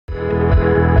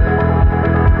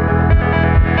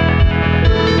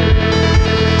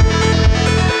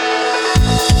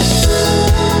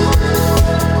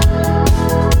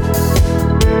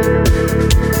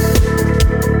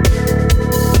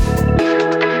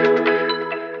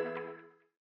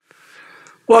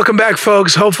Welcome back,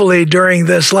 folks. Hopefully during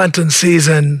this Lenten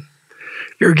season,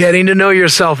 you're getting to know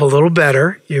yourself a little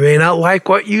better. You may not like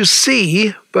what you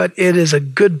see, but it is a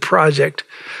good project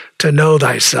to know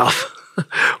thyself.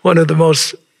 One of the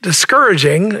most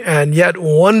discouraging and yet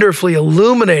wonderfully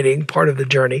illuminating part of the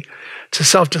journey to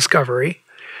self-discovery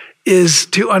is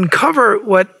to uncover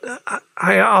what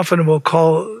I often will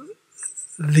call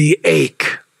the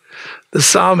ache. The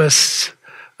psalmists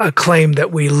claim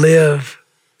that we live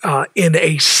in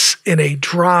a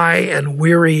dry and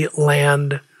weary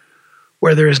land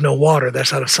where there is no water.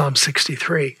 That's out of Psalm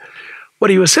 63. What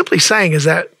he was simply saying is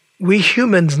that we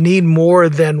humans need more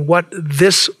than what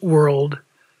this world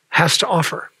has to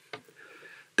offer.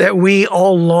 That we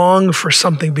all long for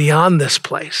something beyond this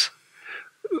place,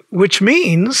 which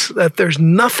means that there's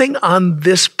nothing on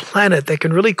this planet that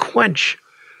can really quench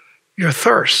your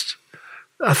thirst,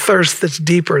 a thirst that's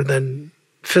deeper than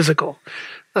physical.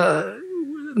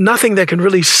 Nothing that can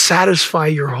really satisfy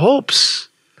your hopes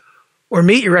or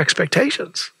meet your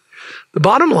expectations. The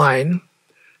bottom line,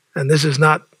 and this is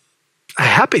not a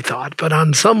happy thought, but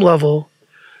on some level,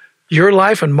 your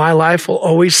life and my life will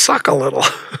always suck a little.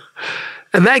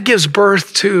 And that gives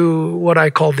birth to what I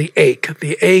call the ache.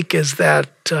 The ache is that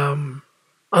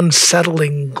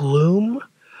unsettling gloom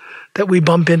that we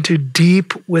bump into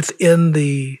deep within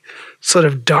the sort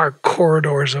of dark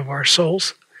corridors of our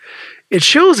souls. It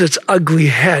shows its ugly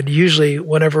head usually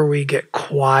whenever we get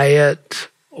quiet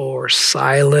or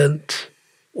silent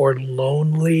or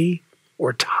lonely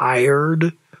or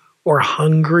tired or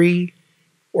hungry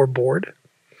or bored,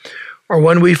 or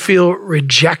when we feel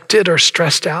rejected or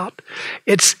stressed out.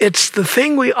 It's the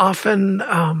thing we often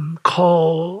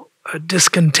call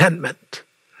discontentment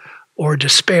or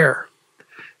despair,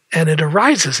 and it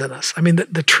arises in us. I mean,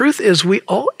 the truth is we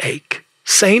all ache.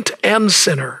 Saint and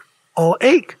sinner all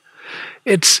ache.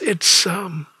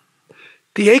 The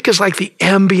ache is like the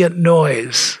ambient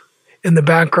noise in the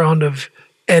background of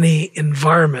any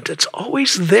environment. It's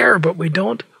always there, but we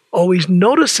don't always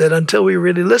notice it until we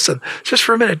really listen. Just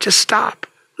for a minute, just stop,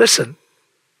 listen.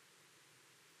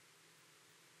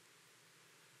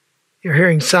 You're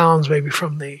hearing sounds maybe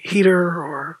from the heater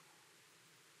or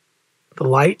the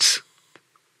lights.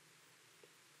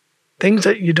 Things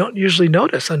that you don't usually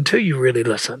notice until you really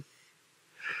listen.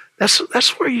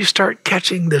 That's where you start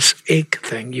catching this ache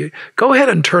thing. You go ahead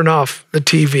and turn off the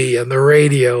TV and the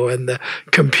radio and the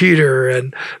computer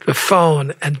and the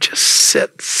phone and just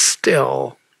sit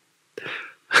still.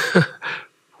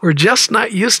 We're just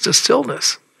not used to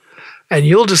stillness. And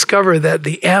you'll discover that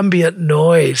the ambient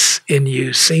noise in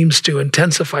you seems to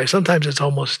intensify. Sometimes it's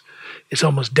almost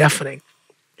deafening.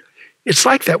 It's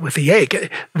like that with the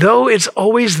ache. Though it's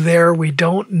always there, we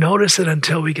don't notice it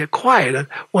until we get quiet. And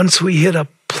once we hit a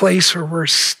place where we're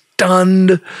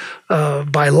stunned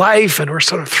by life and we're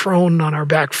sort of thrown on our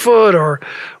back foot, or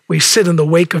we sit in the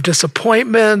wake of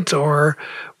disappointment, or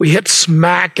we hit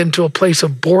smack into a place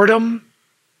of boredom,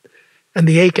 and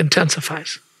the ache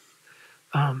intensifies.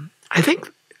 I think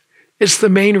it's the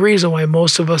main reason why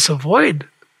most of us avoid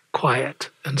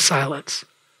quiet and silence.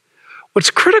 What's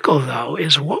critical, though,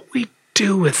 is what we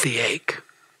do with the ache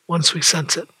once we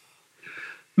sense it.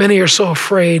 Many are so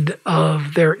afraid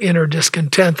of their inner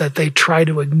discontent that they try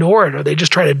to ignore it, or they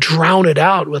just try to drown it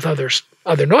out with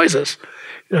other noises.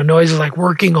 Noises like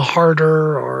working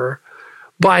harder, or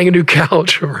buying a new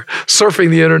couch, or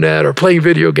surfing the internet, or playing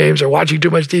video games, or watching too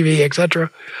much TV,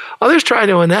 etc. Others try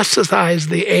to anesthetize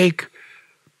the ache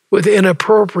with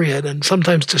inappropriate and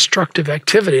sometimes destructive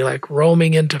activity, like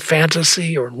roaming into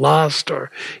fantasy or lust,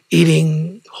 or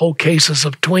eating whole cases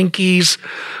of Twinkies,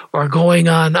 or going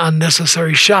on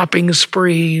unnecessary shopping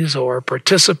sprees, or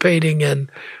participating in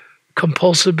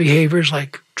compulsive behaviors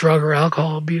like drug or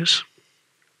alcohol abuse.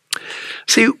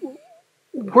 See,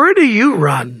 where do you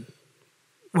run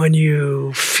when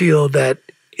you feel that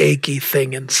achy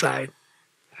thing inside?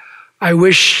 I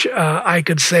wish I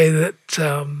could say that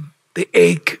the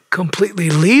ache completely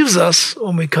leaves us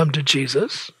when we come to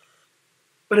Jesus,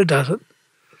 but it doesn't.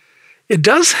 It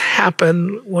does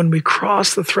happen when we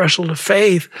cross the threshold of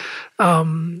faith,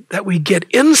 that we get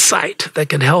insight that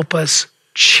can help us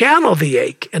channel the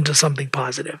ache into something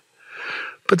positive.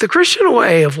 But the Christian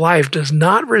way of life does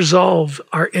not resolve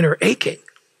our inner aching.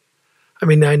 I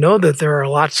mean, I know that there are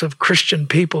lots of Christian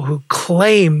people who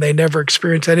claim they never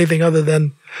experience anything other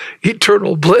than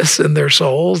eternal bliss in their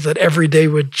souls, that every day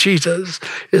with Jesus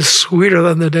is sweeter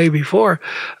than the day before,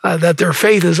 that their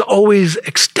faith is always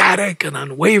ecstatic and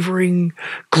unwavering,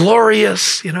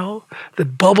 glorious,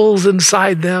 that bubbles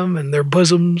inside them and their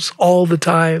bosoms all the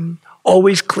time,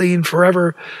 always clean,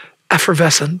 forever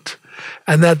effervescent,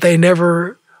 and that they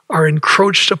never are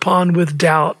encroached upon with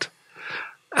doubt,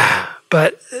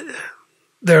 but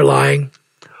they're lying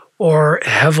or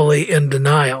heavily in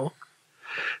denial.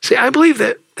 See, I believe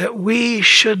that we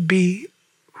should be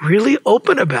really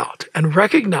open about and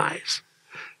recognize.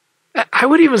 I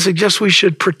would even suggest we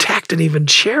should protect and even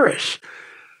cherish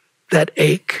that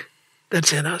ache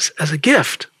that's in us as a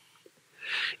gift.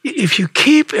 If you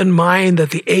keep in mind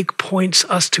that the ache points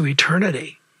us to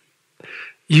eternity,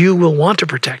 you will want to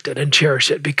protect it and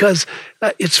cherish it because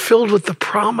it's filled with the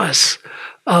promise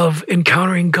of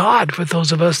encountering God for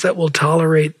those of us that will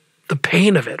tolerate the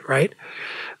pain of it, right?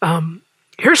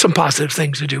 Here's some positive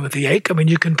things to do with the ache. I mean,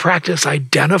 you can practice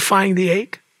identifying the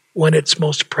ache when it's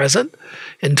most present.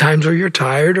 In times where you're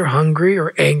tired or hungry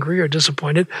or angry or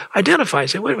disappointed, identify.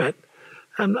 Say, wait a minute,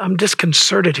 I'm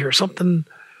disconcerted here.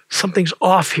 Something's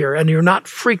off here, and you're not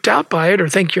freaked out by it or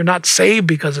think you're not saved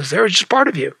because it's there. It's just part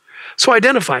of you. So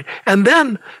identify. And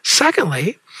then,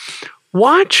 secondly,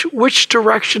 watch which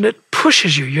direction it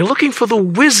pushes you. You're looking for the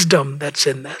wisdom that's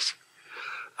in this.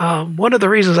 One of the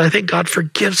reasons I think God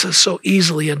forgives us so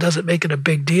easily and doesn't make it a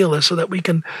big deal is so that we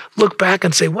can look back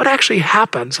and say, what actually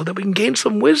happened, so that we can gain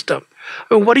some wisdom.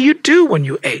 I mean, what do you do when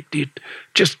you ache? Do you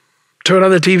just turn on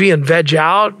the TV and veg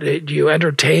out? Do you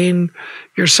entertain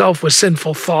yourself with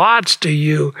sinful thoughts? Do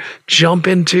you jump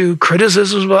into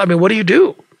criticisms? I mean, what do you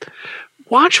do?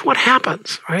 Watch what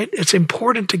happens, right? It's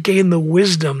important to gain the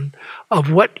wisdom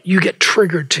of what you get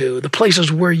triggered to, the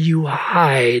places where you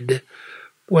hide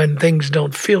when things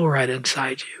don't feel right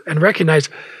inside you, and recognize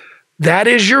that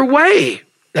is your way.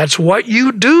 That's what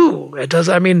you do.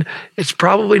 It's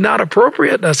probably not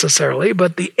appropriate necessarily,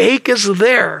 but the ache is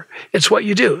there. It's what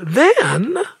you do.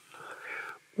 Then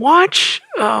watch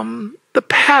the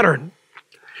pattern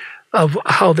of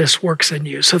how this works in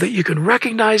you so that you can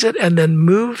recognize it and then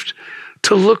move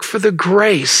to look for the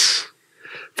grace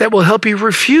that will help you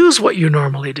refuse what you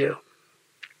normally do,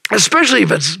 especially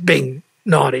if it's being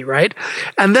naughty, right?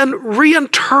 And then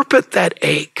reinterpret that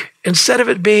ache instead of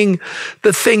it being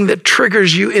the thing that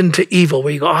triggers you into evil,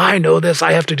 where you go, oh, I know this,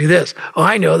 I have to do this. Oh,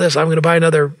 I know this, I'm going to buy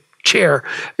another chair.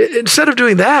 Instead of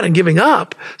doing that and giving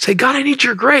up, say, God, I need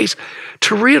your grace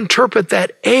to reinterpret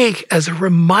that ache as a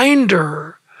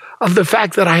reminder of the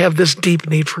fact that I have this deep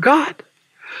need for God.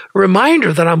 A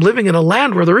reminder that I'm living in a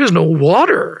land where there is no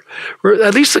water, or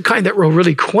at least the kind that will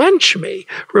really quench me.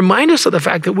 Remind us of the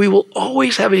fact that we will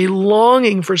always have a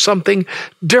longing for something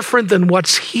different than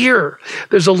what's here.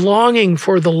 There's a longing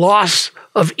for the loss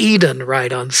of Eden,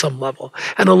 right, on some level,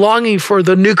 and a longing for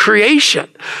the new creation.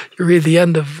 You read the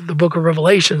end of the book of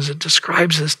Revelations, it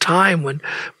describes this time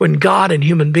when God and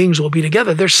human beings will be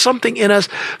together. There's something in us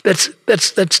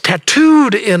that's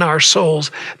tattooed in our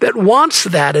souls that wants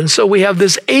that, and so we have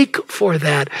this ache for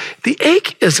that. The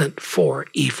ache isn't for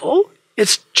evil.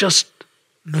 It's just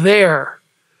there.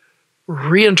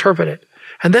 Reinterpret it.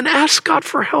 And then ask God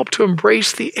for help to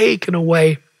embrace the ache in a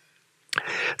way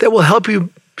that will help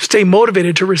you stay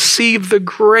motivated to receive the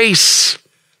grace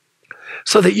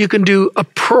so that you can do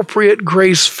appropriate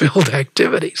grace-filled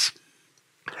activities.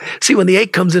 See, when the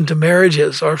ache comes into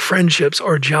marriages or friendships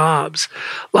or jobs,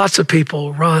 lots of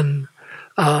people run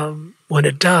when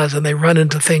it does, and they run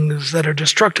into things that are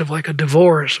destructive, like a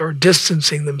divorce or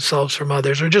distancing themselves from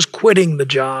others or just quitting the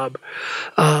job.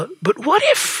 But what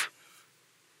if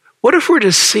we're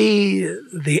to see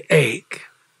the ache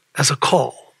as a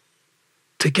call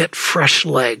to get fresh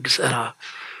legs and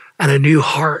a new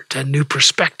heart and new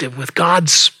perspective with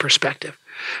God's perspective?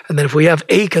 And then if we have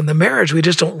ache in the marriage, we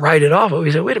just don't write it off.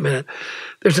 We say, wait a minute,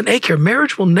 there's an ache here.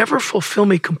 Marriage will never fulfill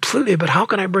me completely, but how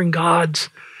can I bring God's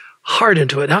heart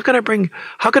into it? How can I bring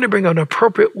an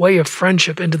appropriate way of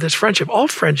friendship into this friendship? All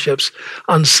friendships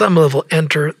on some level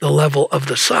enter the level of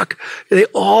the suck. They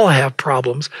all have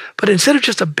problems, but instead of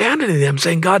just abandoning them,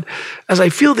 saying, God, as I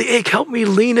feel the ache, help me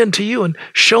lean into you and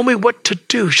show me what to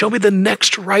do. Show me the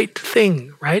next right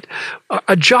thing, right?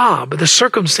 A job, the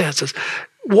circumstances.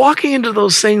 Walking into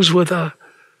those things with the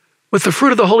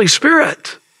fruit of the Holy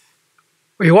Spirit,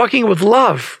 where you're walking with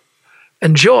love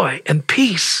and joy and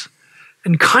peace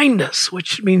and kindness,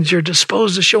 which means you're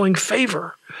disposed to showing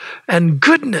favor, and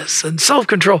goodness and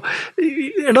self-control.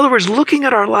 In other words, looking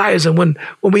at our lives, and when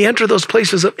we enter those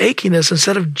places of achiness,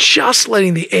 instead of just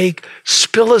letting the ache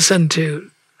spill us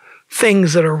into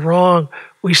things that are wrong,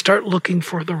 we start looking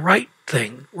for the right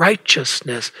thing.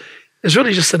 Righteousness is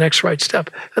really just the next right step.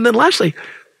 And then lastly,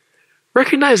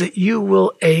 recognize that you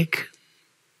will ache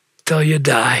till you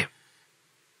die.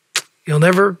 You'll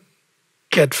never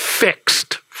get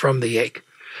fixed from the ache.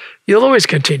 You'll always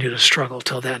continue to struggle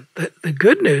till then. The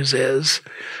good news is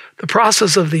the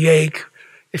process of the ache,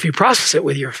 if you process it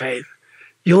with your faith,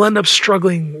 you'll end up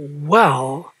struggling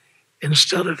well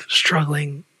instead of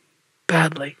struggling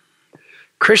badly.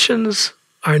 Christians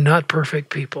are not perfect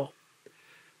people.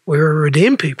 We're a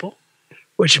redeemed people,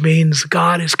 which means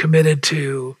God is committed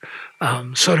to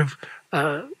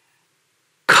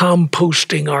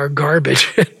composting our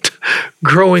garbage and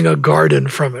growing a garden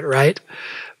from it, right?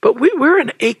 But we're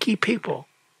an achy people.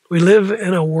 We live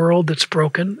in a world that's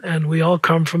broken, and we all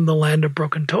come from the land of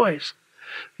broken toys.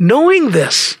 Knowing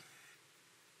this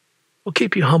will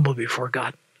keep you humble before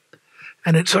God.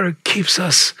 And it sort of keeps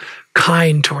us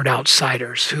kind toward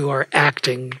outsiders who are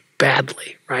acting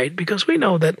badly, right? Because we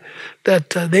know that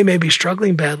they may be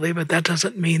struggling badly, but that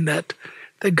doesn't mean that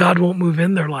God won't move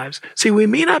in their lives. See, we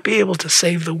may not be able to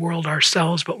save the world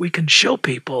ourselves, but we can show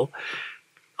people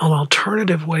an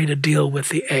alternative way to deal with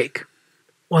the ache,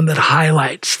 one that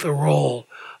highlights the role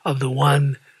of the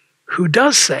one who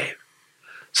does save.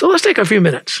 So let's take a few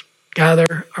minutes,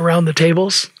 gather around the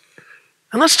tables,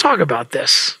 and let's talk about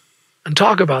this, and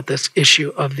talk about this issue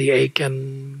of the ache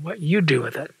and what you do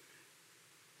with it.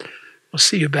 We'll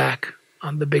see you back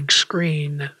on the big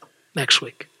screen next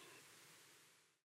week.